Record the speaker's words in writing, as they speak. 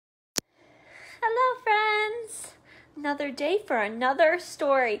another day for another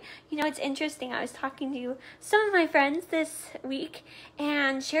story. You know, it's interesting. I was talking to some of my friends this week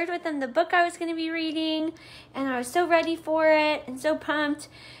and shared with them the book I was going to be reading, and I was so ready for it and so pumped.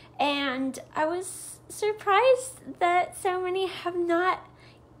 And I was surprised that so many have not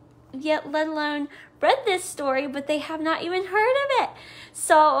yet, let alone read this story, but they have not even heard of it.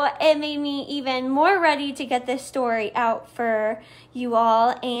 So it made me even more ready to get this story out for you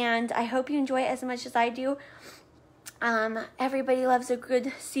all, and I hope you enjoy it as much as I do. Everybody loves a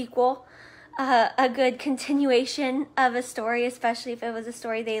good sequel, a good continuation of a story, especially if it was a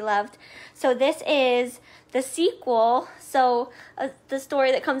story they loved. So this is the sequel, so the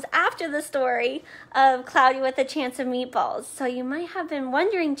story that comes after the story of Cloudy with a Chance of Meatballs. So you might have been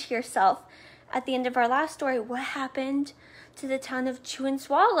wondering to yourself at the end of our last story, what happened to the town of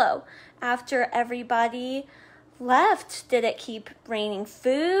Chewandswallow after everybody left? Did it keep raining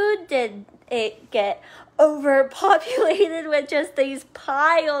food? Did it get overpopulated with just these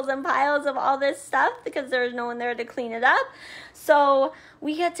piles and piles of all this stuff because there was no one there to clean it up? So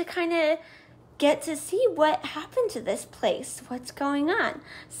we get to see what happened to this place, what's going on.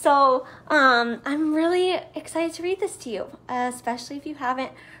 So I'm really excited to read this to you, especially if you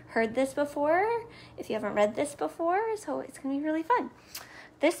haven't heard this before, if you haven't read this before, so it's gonna be really fun.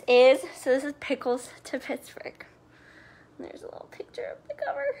 This is Pickles to Pittsburgh. And there's a little picture of the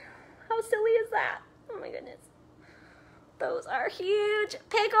cover. How silly is that? Oh my goodness. Those are huge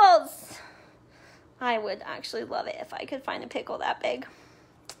pickles. I would actually love it if I could find a pickle that big.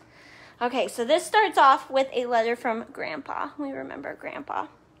 Okay, so this starts off with a letter from Grandpa. We remember Grandpa.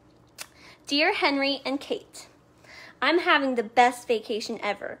 Dear Henry and Kate, I'm having the best vacation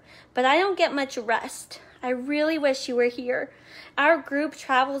ever, but I don't get much rest. I really wish you were here. Our group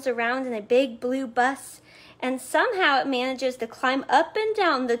travels around in a big blue bus, and somehow it manages to climb up and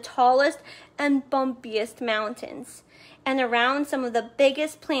down the tallest and bumpiest mountains, and around some of the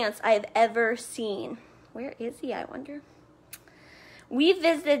biggest plants I've ever seen. Where is he, I wonder? We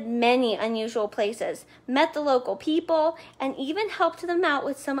visited many unusual places, met the local people, and even helped them out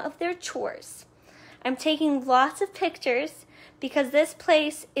with some of their chores. I'm taking lots of pictures because this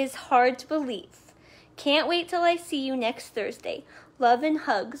place is hard to believe. Can't wait till I see you next Thursday. Love and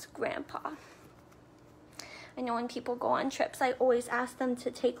hugs, Grandpa. I know when people go on trips, I always ask them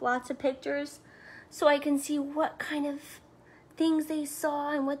to take lots of pictures so I can see what kind of things they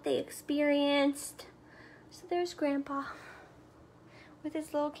saw and what they experienced. So there's Grandpa with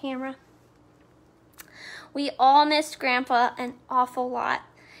his little camera. We all missed Grandpa an awful lot.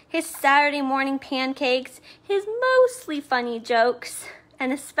 His Saturday morning pancakes, his mostly funny jokes,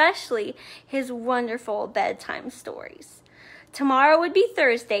 and especially his wonderful bedtime stories. Tomorrow would be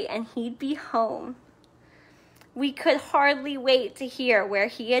Thursday and he'd be home. We could hardly wait to hear where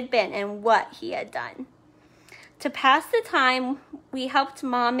he had been and what he had done. To pass the time, we helped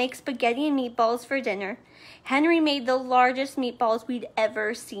Mom make spaghetti and meatballs for dinner. Henry made the largest meatballs we'd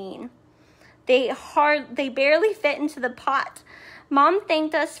ever seen. They barely fit into the pot. Mom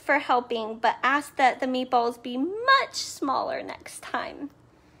thanked us for helping, but asked that the meatballs be much smaller next time.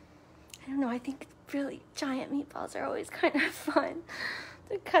 I don't know, I think really giant meatballs are always kind of fun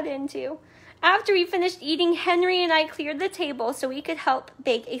to cut into. After we finished eating, Henry and I cleared the table so we could help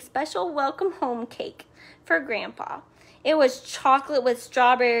bake a special welcome home cake for Grandpa. It was chocolate with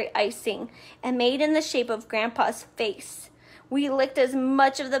strawberry icing and made in the shape of Grandpa's face. We licked as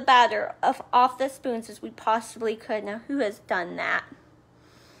much of the batter off the spoons as we possibly could. Now, who has done that?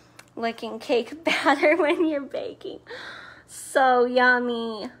 Licking cake batter when you're baking. So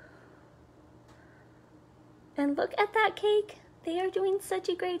yummy. And look at that cake. They are doing such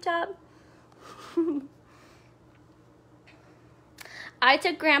a great job. I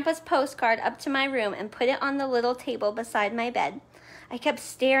took Grandpa's postcard up to my room and put it on the little table beside my bed. I kept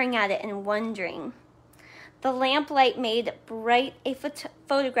staring at it and wondering. The lamplight made bright a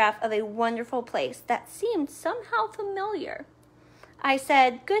photograph of a wonderful place that seemed somehow familiar. I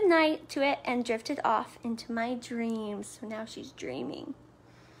said good night to it and drifted off into my dreams. So now she's dreaming.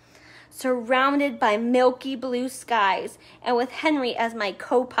 Surrounded by milky blue skies and with Henry as my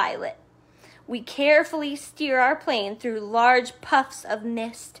co-pilot, we carefully steer our plane through large puffs of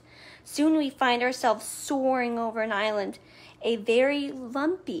mist. Soon we find ourselves soaring over an island, a very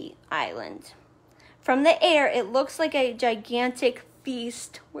lumpy island. From the air, it looks like a gigantic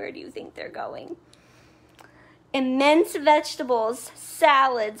feast. Where do you think they're going? Immense vegetables,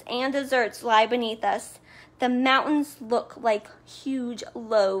 salads, and desserts lie beneath us. The mountains look like huge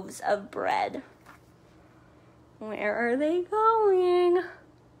loaves of bread. Where are they going?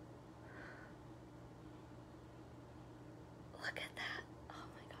 Look at that. Oh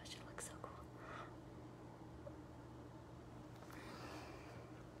my gosh, it looks so cool.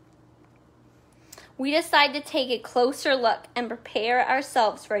 We decide to take a closer look and prepare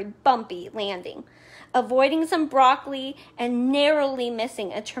ourselves for a bumpy landing, avoiding some broccoli and narrowly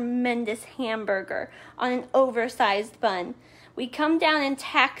missing a tremendous hamburger on an oversized bun. We come down and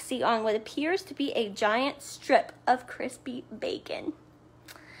taxi on what appears to be a giant strip of crispy bacon.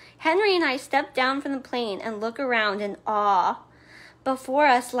 Henry and I step down from the plane and look around in awe. Before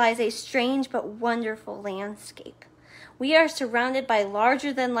us lies a strange but wonderful landscape. We are surrounded by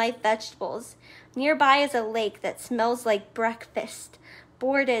larger-than-life vegetables. Nearby is a lake that smells like breakfast,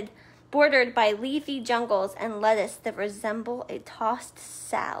 bordered by leafy jungles and lettuce that resemble a tossed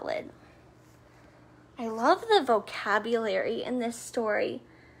salad. I love the vocabulary in this story.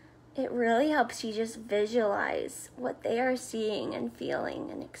 It really helps you just visualize what they are seeing and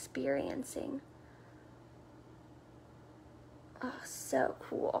feeling and experiencing. Oh, so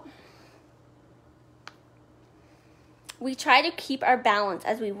cool. We try to keep our balance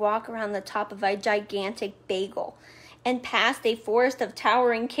as we walk around the top of a gigantic bagel and past a forest of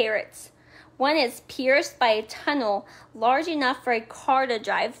towering carrots. One is pierced by a tunnel large enough for a car to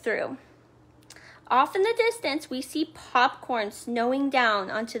drive through. Off in the distance, we see popcorn snowing down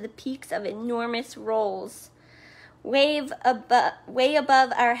onto the peaks of enormous rolls. Way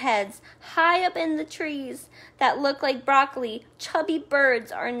above our heads, high up in the trees that look like broccoli, chubby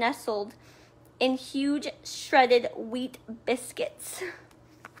birds are nestled in huge shredded wheat biscuits.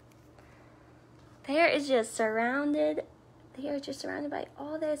 They are just surrounded by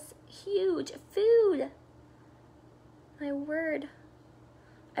all this huge food. My word.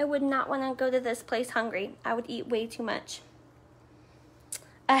 I would not want to go to this place hungry. I would eat way too much.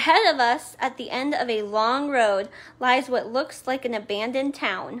 Ahead of us, at the end of a long road, lies what looks like an abandoned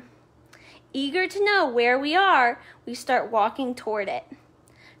town. Eager to know where we are, we start walking toward it.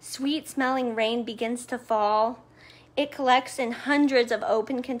 Sweet-smelling rain begins to fall. It collects in hundreds of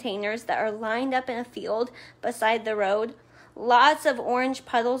open containers that are lined up in a field beside the road. Lots of orange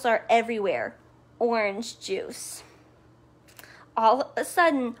puddles are everywhere. Orange juice. All of a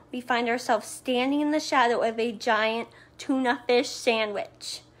sudden, we find ourselves standing in the shadow of a giant tuna fish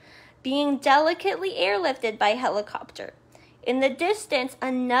sandwich, being delicately airlifted by a helicopter. In the distance,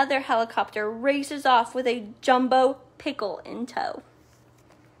 another helicopter races off with a jumbo pickle in tow.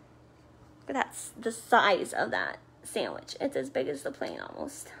 That's the size of that sandwich. It's as big as the plane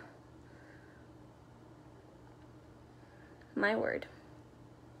almost. My word.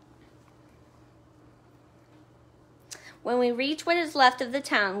 When we reach what is left of the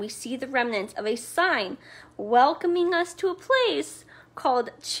town, we see the remnants of a sign welcoming us to a place called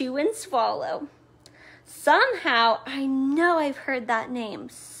Chewandswallow. Somehow, I know I've heard that name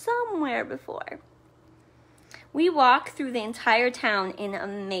somewhere before. We walk through the entire town in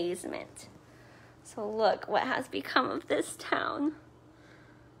amazement. So look what has become of this town.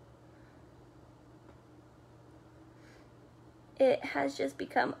 It has just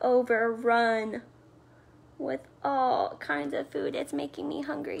become overrun with all kinds of food. It's making me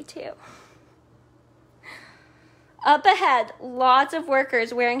hungry too. Up ahead, lots of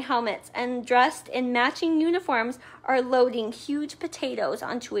workers wearing helmets and dressed in matching uniforms are loading huge potatoes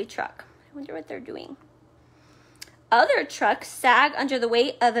onto a truck. I wonder what they're doing. Other trucks sag under the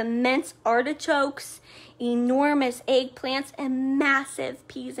weight of immense artichokes, enormous eggplants, and massive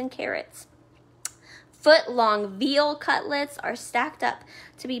peas and carrots. Foot-long veal cutlets are stacked up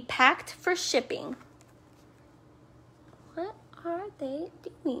to be packed for shipping. What are they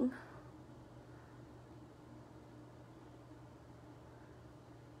doing?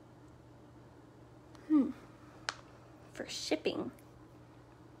 For shipping.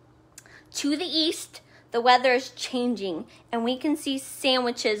 To the east, the weather is changing, and we can see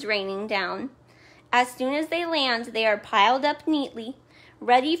sandwiches raining down. As soon as they land, they are piled up neatly,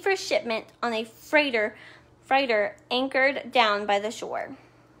 ready for shipment on a freighter anchored down by the shore.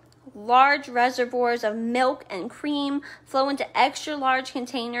 Large reservoirs of milk and cream flow into extra large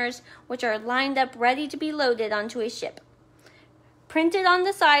containers, which are lined up ready to be loaded onto a ship. Printed on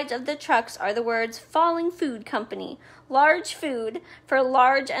the sides of the trucks are the words Falling Food Company, large food for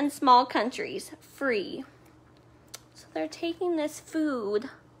large and small countries, free. So they're taking this food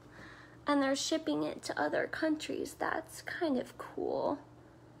and they're shipping it to other countries. That's kind of cool.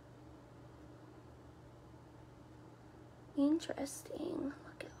 Interesting.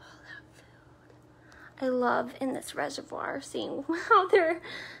 Look at all that food. I love in this reservoir seeing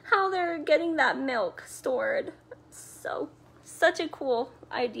how they're getting that milk stored. Such a cool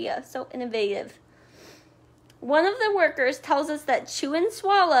idea, so innovative. One of the workers tells us that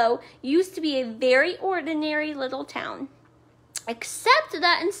Chewandswallow used to be a very ordinary little town, except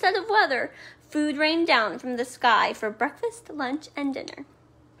that instead of weather, food rained down from the sky for breakfast, lunch, and dinner.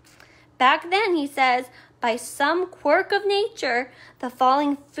 Back then, he says, by some quirk of nature, the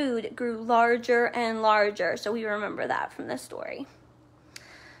falling food grew larger and larger. So we remember that from the story.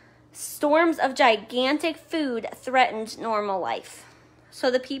 Storms of gigantic food threatened normal life. So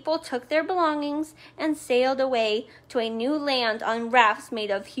the people took their belongings and sailed away to a new land on rafts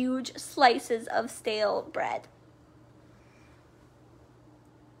made of huge slices of stale bread.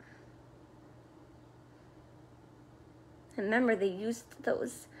 And remember, they used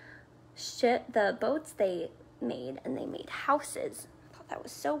the boats they made, and they made houses. I thought that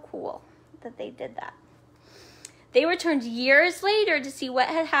was so cool that they did that. They returned years later to see what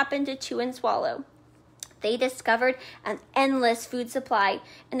had happened to Chewandswallow. They discovered an endless food supply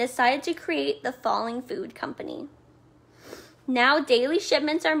and decided to create the Falling Food Company. Now daily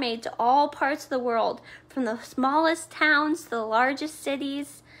shipments are made to all parts of the world, from the smallest towns to the largest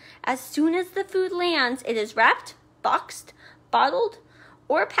cities. As soon as the food lands, it is wrapped, boxed, bottled,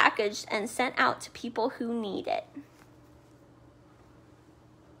 or packaged and sent out to people who need it.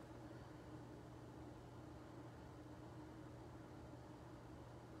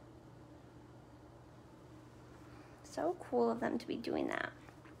 So cool of them to be doing that.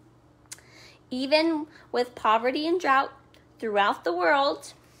 Even with poverty and drought throughout the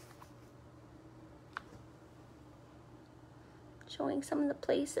world, showing some of the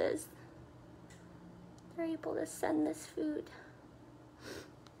places they're able to send this food.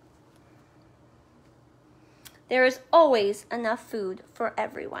 There is always enough food for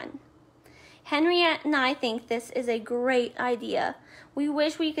everyone. Henriette and I think this is a great idea. We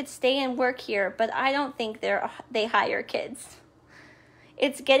wish we could stay and work here, but I don't think they hire kids.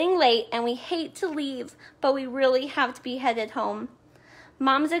 It's getting late and we hate to leave, but we really have to be headed home.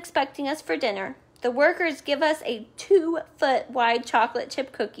 Mom's expecting us for dinner. The workers give us a 2-foot wide chocolate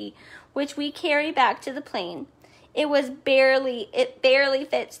chip cookie, which we carry back to the plane. It barely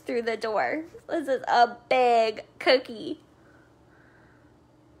fits through the door. This is a big cookie.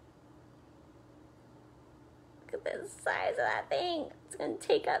 Look at the size of that thing. It's going to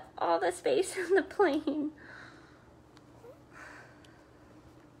take up all the space in the plane.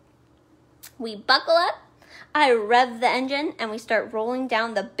 We buckle up, I rev the engine, and we start rolling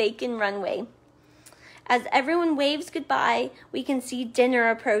down the bacon runway. As everyone waves goodbye, we can see dinner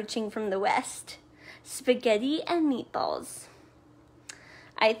approaching from the west. Spaghetti and meatballs.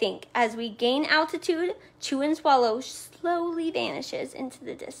 I think as we gain altitude, Chewandswallow slowly vanishes into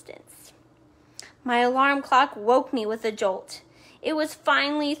the distance. My alarm clock woke me with a jolt. It was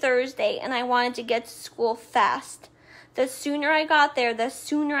finally Thursday, and I wanted to get to school fast. The sooner I got there, the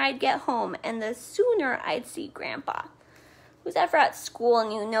sooner I'd get home, and the sooner I'd see Grandpa. Who's ever at school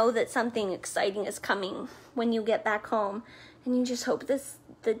and you know that something exciting is coming when you get back home, and you just hope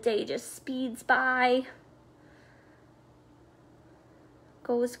the day just speeds by,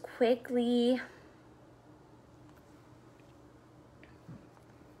 goes quickly.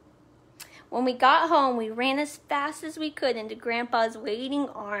 When we got home, we ran as fast as we could into Grandpa's waiting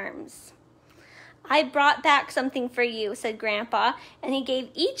arms. I brought back something for you, said Grandpa, and he gave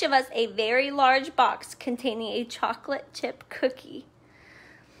each of us a very large box containing a chocolate chip cookie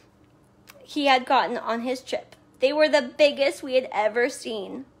he had gotten on his trip. They were the biggest we had ever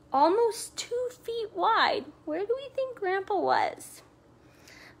seen, almost 2 feet wide. Where do we think Grandpa was?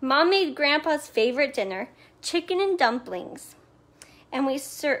 Mom made Grandpa's favorite dinner, chicken and dumplings, and we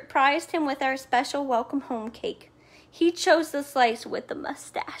surprised him with our special welcome home cake. He chose the slice with the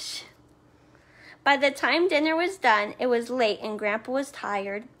mustache. By the time dinner was done, it was late and Grandpa was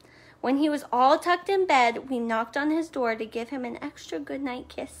tired. When he was all tucked in bed, we knocked on his door to give him an extra goodnight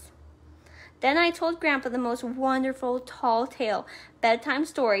kiss. Then I told Grandpa the most wonderful, tall tale bedtime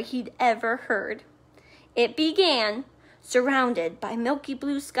story he'd ever heard. It began, surrounded by milky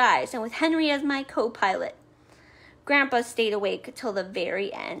blue skies and with Henry as my co-pilot. Grandpa stayed awake till the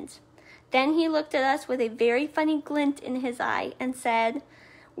very end. Then he looked at us with a very funny glint in his eye and said,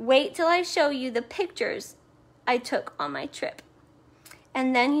 "Wait till I show you the pictures I took on my trip."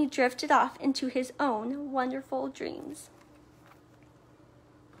 And then he drifted off into his own wonderful dreams.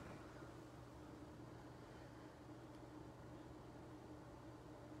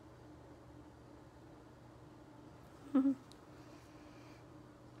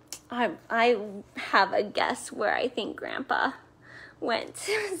 I have a guess where I think Grandpa went.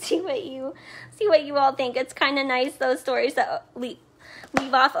 see what you all think. It's kind of nice, those stories that leave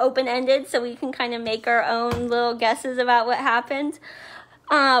off open-ended so we can kind of make our own little guesses about what happened.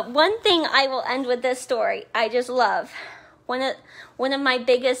 One thing I will end with this story I just love. one of my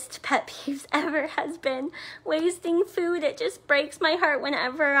biggest pet peeves ever has been wasting food. It just breaks my heart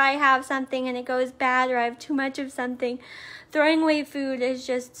whenever I have something and it goes bad or I have too much of something. Throwing away food is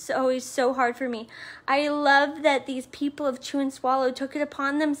just always so hard for me. I love that these people of Chewandswallow took it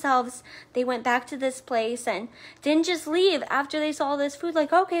upon themselves. They went back to this place and didn't just leave after they saw this food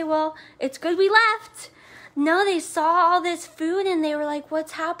like, okay, well, it's good we left. No, they saw all this food and they were like,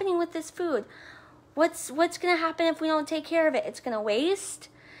 what's happening with this food? What's going to happen if we don't take care of it? It's going to waste.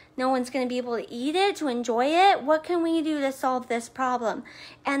 No one's going to be able to eat it, to enjoy it. What can we do to solve this problem?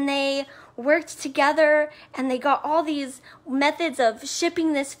 And they worked together and they got all these methods of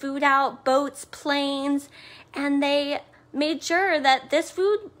shipping this food out, boats, planes, and they made sure that this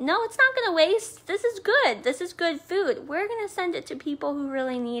food, no, it's not going to waste. This is good. This is good food. We're going to send it to people who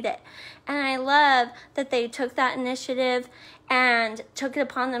really need it. And I love that they took that initiative and took it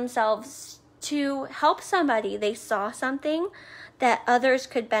upon themselves to help somebody. They saw something that others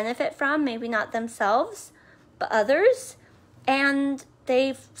could benefit from, maybe not themselves, but others. And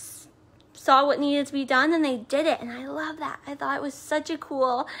they saw what needed to be done and they did it. And I love that. I thought it was such a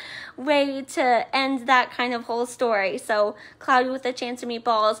cool way to end that kind of whole story. So Cloudy with a Chance of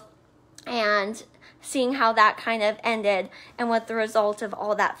Meatballs and seeing how that kind of ended and what the result of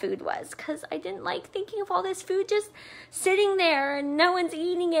all that food was. Because I didn't like thinking of all this food just sitting there and no one's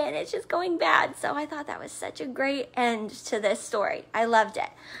eating it. It's just going bad. So I thought that was such a great end to this story. I loved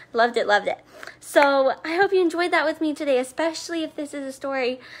it. Loved it, loved it. So I hope you enjoyed that with me today, especially if this is a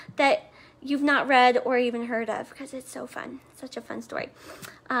story that you've not read or even heard of, because it's so fun. Such a fun story.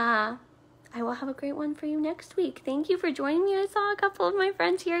 I will have a great one for you next week. Thank you for joining me. I saw a couple of my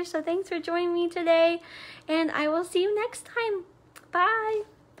friends here, so thanks for joining me today. And I will see you next time. Bye.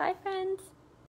 Bye, friends.